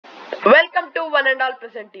to one and all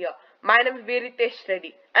present here. My name is Viritesh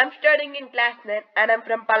Reddy. I am studying in class 9 and I am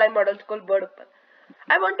from Palai Model School, Boduppal.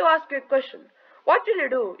 I want to ask you a question. What will you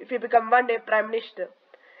do if you become one day Prime Minister?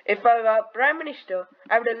 If I were Prime Minister,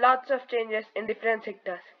 I would do lots of changes in different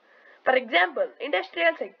sectors. For example,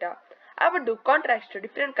 industrial sector, I would do contracts to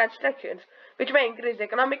different constructions which may increase the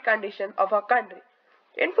economic condition of our country.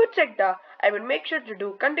 In food sector, I would make sure to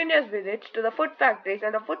do continuous visits to the food factories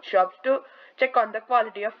and the food shops to check on the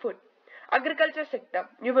quality of food. Agriculture sector,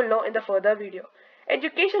 you will know in the further video.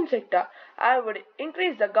 Education sector, I would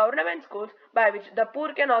increase the government schools by which the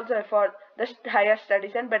poor can also afford the higher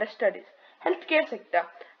studies and better studies. Healthcare sector,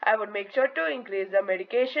 I would make sure to increase the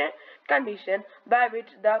medication condition by which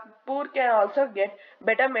the poor can also get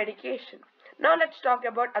better medication. Now let's talk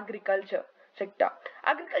about agriculture sector.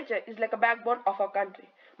 Agriculture is like a backbone of our country,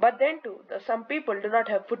 but then too, some people do not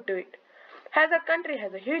have food to eat. As our country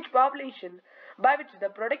has a huge population, by which the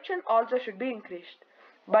production also should be increased,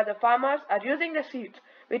 but the farmers are using the seeds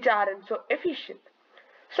which aren't so efficient.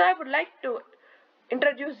 So I would like to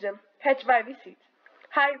introduce them HYV seeds,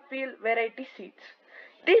 high field variety seeds.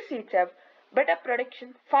 These seeds have better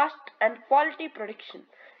production, fast and quality production,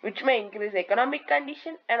 which may increase economic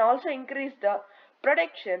condition and also increase the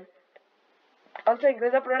production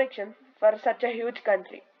for such a huge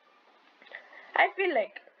country. I feel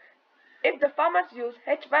like if the farmers use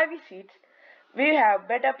HYV seeds, we have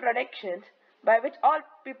better productions by which all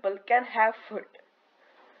people can have food.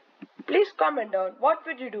 Please comment down what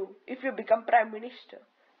would you do if you become Prime Minister.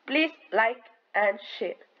 Please like and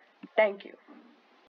share. Thank you.